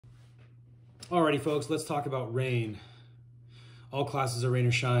Alrighty, folks, let's talk about rain. All classes are rain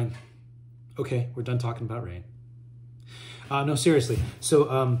or shine. Okay, we're done talking about rain. No, seriously.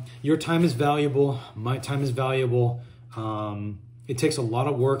 So your time is valuable. My time is valuable. It takes a lot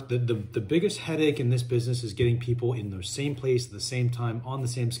of work. The biggest headache in this business is getting people in the same place at the same time, on the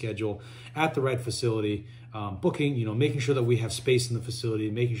same schedule, at the right facility, booking, making sure that we have space in the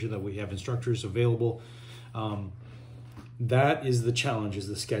facility, making sure that we have instructors available. That is the challenge, is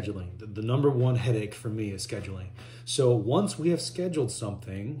the scheduling. The number one headache for me is scheduling. So once we have scheduled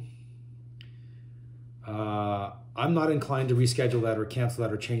something, I'm not inclined to reschedule that or cancel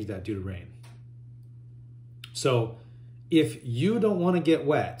that or change that due to rain. So if you don't want to get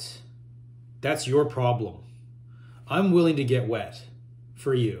wet, that's your problem. I'm willing to get wet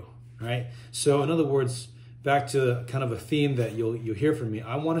for you, right? So in other words, back to kind of a theme that you'll hear from me,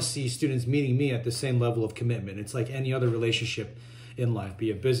 I want to see students meeting me at the same level of commitment. It's like any other relationship in life,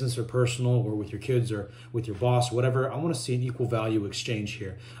 be it business or personal or with your kids or with your boss, whatever. I want to see an equal value exchange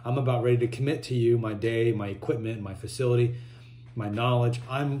here. I'm about ready to commit to you my day, my equipment, my facility, my knowledge.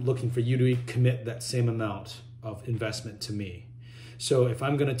 I'm looking for you to commit that same amount of investment to me. So if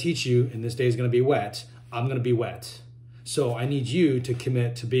I'm going to teach you and this day is going to be wet, I'm going to be wet. So I need you to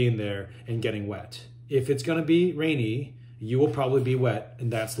commit to being there and getting wet. If it's going to be rainy, you will probably be wet,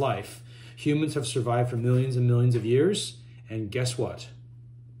 and that's life. Humans have survived for millions and millions of years, and guess what?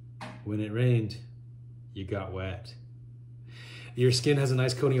 When it rained, you got wet. Your skin has a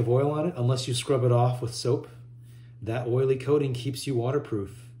nice coating of oil on it, unless you scrub it off with soap. That oily coating keeps you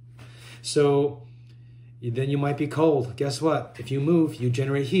waterproof. So then you might be cold. Guess what? If you move, you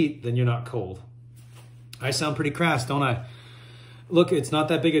generate heat, then you're not cold. I sound pretty crass, don't I? Look, it's not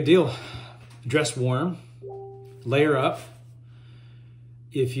that big a deal. Dress warm, layer up.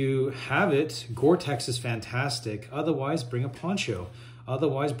 If you have it, Gore-Tex is fantastic. Otherwise, bring a poncho.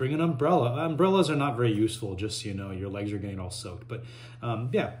 Otherwise, bring an umbrella. Umbrellas are not very useful, just so you know, your legs are getting all soaked. But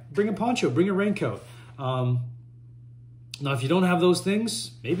yeah, bring a poncho, bring a raincoat. Now, if you don't have those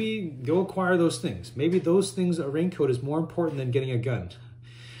things, maybe go acquire those things. Maybe those things, a raincoat is more important than getting a gun.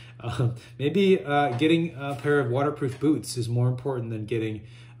 Maybe getting a pair of waterproof boots is more important than getting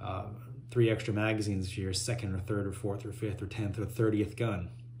 3 extra magazines for your second or third or fourth or fifth or 10th or 30th gun.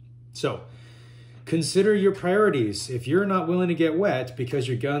 So consider your priorities. If you're not willing to get wet because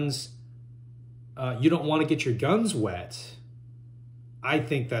your guns, you don't want to get your guns wet, I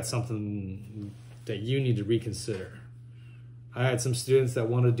think that's something that you need to reconsider. I had some students that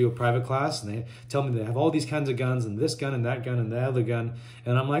wanted to do a private class, and they tell me they have all these kinds of guns, and this gun and that gun and that other gun.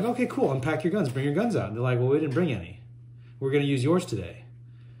 And I'm like, okay, cool, unpack your guns, bring your guns out. And they're like, well, we didn't bring any. We're going to use yours today.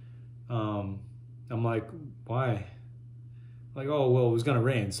 I'm like, why? Like, oh, well, it was going to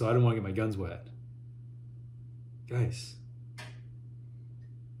rain, so I didn't want to get my guns wet. Guys,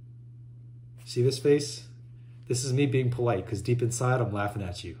 see this face? This is me being polite, because deep inside, I'm laughing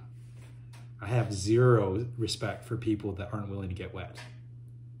at you. I have zero respect for people that aren't willing to get wet.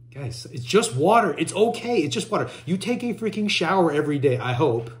 Guys, it's just water. It's okay. It's just water. You take a freaking shower every day, I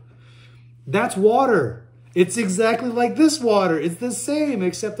hope. That's water. It's exactly like this water. It's the same,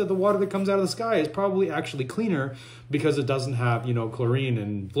 except that the water that comes out of the sky is probably actually cleaner because it doesn't have, chlorine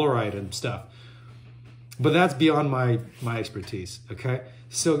and fluoride and stuff. But that's beyond my expertise, okay?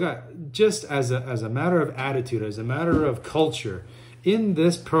 So guys, just as a matter of attitude, as a matter of culture, in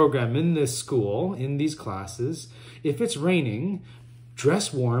this program, in this school, in these classes, if it's raining,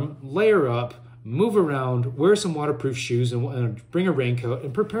 dress warm, layer up, move around, wear some waterproof shoes, and bring a raincoat,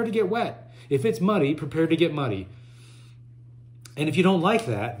 and prepare to get wet. If it's muddy, prepare to get muddy. And if you don't like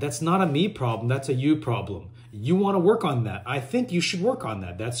that, that's not a me problem, that's a you problem. You want to work on that. I think you should work on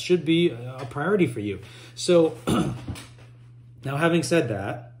that. That should be a priority for you. So now, having said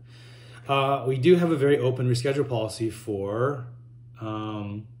that, we do have a very open reschedule policy for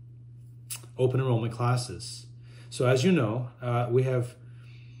open enrollment classes. So as you know, we have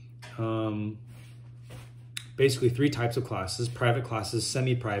basically 3 types of classes: private classes,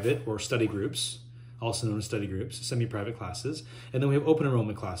 semi-private, or study groups, also known as study groups, semi-private classes. And then we have open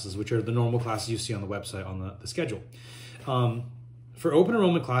enrollment classes, which are the normal classes you see on the website on the schedule. For open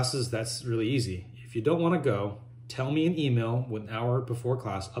enrollment classes, that's really easy. If you don't want to go, tell me an email with an hour before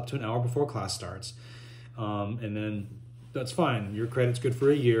class, up to an hour before class starts. And then that's fine. Your credit's good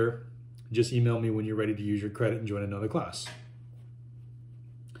for a year. Just email me when you're ready to use your credit and join another class.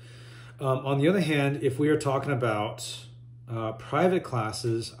 On the other hand, if we are talking about private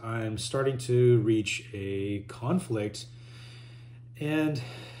classes, I'm starting to reach a conflict, and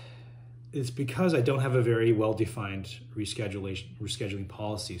it's because I don't have a very well-defined rescheduling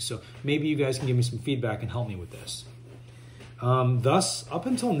policy. So maybe you guys can give me some feedback and help me with this. Thus, up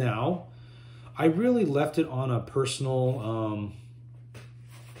until now, I really left it on a personal,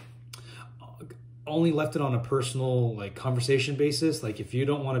 only left it on a personal like conversation basis. Like if you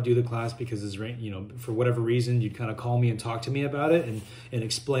don't want to do the class because it's rain, for whatever reason, you'd kind of call me and talk to me about it and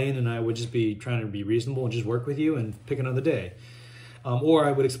explain, and I would just be trying to be reasonable and just work with you and pick another day. Or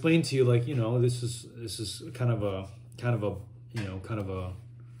I would explain to you like, this is kind of a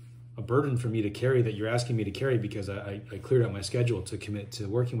burden for me to carry that you're asking me to carry because I cleared out my schedule to commit to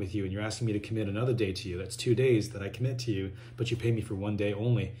working with you, and you're asking me to commit another day to you. That's 2 days that I commit to you, but you pay me for 1 day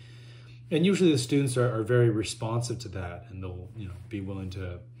only. And usually the students are very responsive to that, and they'll be willing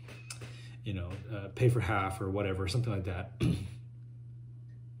to pay for half or whatever, something like that.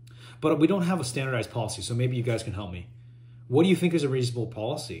 But we don't have a standardized policy, so maybe you guys can help me. What do you think is a reasonable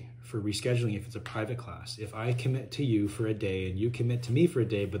policy for rescheduling if it's a private class? If I commit to you for a day and you commit to me for a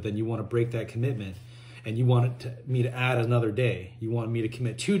day, but then you want to break that commitment and you want me to add another day, you want me to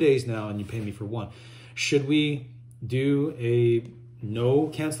commit 2 days now and you pay me for 1. Should we do a no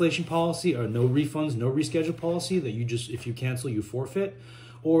cancellation policy or no refunds, no reschedule policy that you just, if you cancel, you forfeit?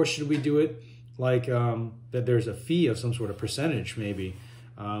 Or should we do it like that there's a fee of some sort of percentage maybe?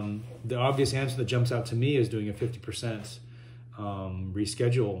 The obvious answer that jumps out to me is doing a 50%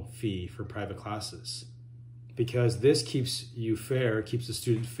 reschedule fee for private classes, because this keeps you fair, keeps the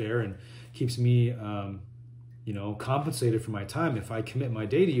student fair, and keeps me compensated for my time. If I commit my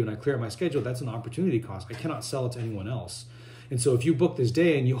day to you and I clear out my schedule, that's an opportunity cost. I cannot sell it to anyone else. And so if you book this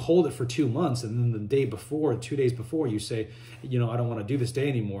day and you hold it for 2 months, and then the day before, 2 days before, you say, I don't want to do this day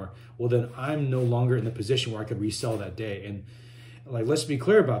anymore, well, then I'm no longer in the position where I could resell that day. And like, let's be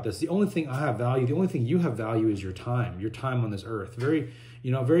clear about this. The only thing I have value, the only thing you have value is your time on this earth.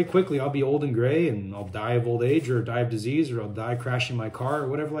 Very quickly, I'll be old and gray and I'll die of old age or die of disease or I'll die crashing my car or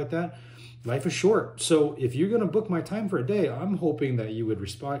whatever like that. Life is short. So if you're going to book my time for a day, I'm hoping that you would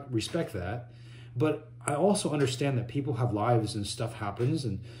respect that. But I also understand that people have lives and stuff happens,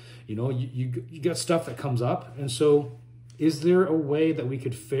 and you got stuff that comes up. And so is there a way that we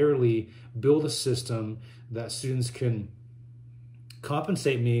could fairly build a system that students can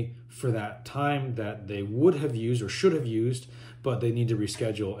compensate me for that time that they would have used or should have used, but they need to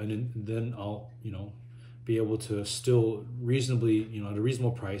reschedule, and then I'll be able to still reasonably at a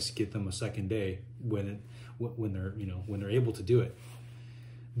reasonable price get them a second day when they're able to do it.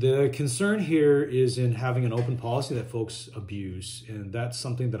 The concern here is in having an open policy that folks abuse, and that's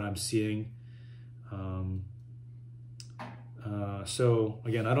something that I'm seeing. So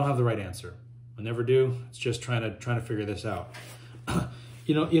again, I don't have the right answer. I never do. It's just trying to figure this out.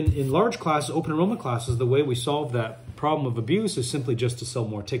 In large classes, open enrollment classes, the way we solve that problem of abuse is simply just to sell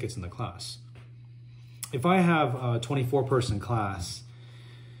more tickets in the class. If I have a 24-person class,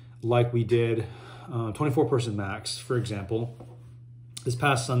 like we did, 24-person max, for example, this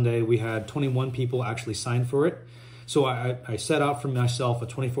past Sunday, we had 21 people actually sign for it. So I set out for myself a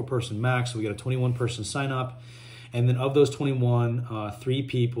 24-person max, so we got a 21-person sign up. And then of those 21, 3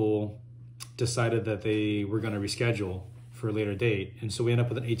 people decided that they were going to reschedule for a later date. And so we end up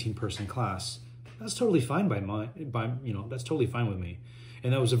with an 18-person class. That's totally fine that's totally fine with me.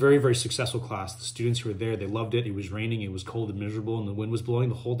 And that was a very, very successful class. The students who were there, they loved it. It was raining, it was cold and miserable, and the wind was blowing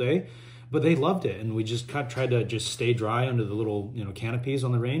the whole day. But they loved it, and we just tried to just stay dry under the little canopies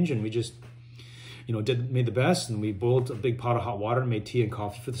on the range, and we just made the best. And we boiled a big pot of hot water and made tea and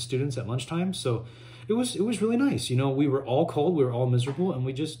coffee for the students at lunchtime. So it was really nice. We were all cold, we were all miserable, and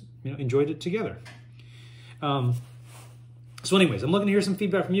we just enjoyed it together. So anyways, I'm looking to hear some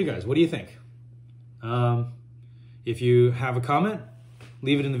feedback from you guys. What do you think? If you have a comment,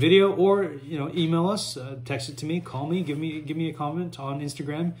 leave it in the video, or email us, text it to me, call me, give me a comment on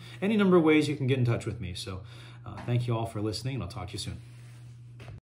Instagram. Any number of ways you can get in touch with me. So thank you all for listening, and I'll talk to you soon.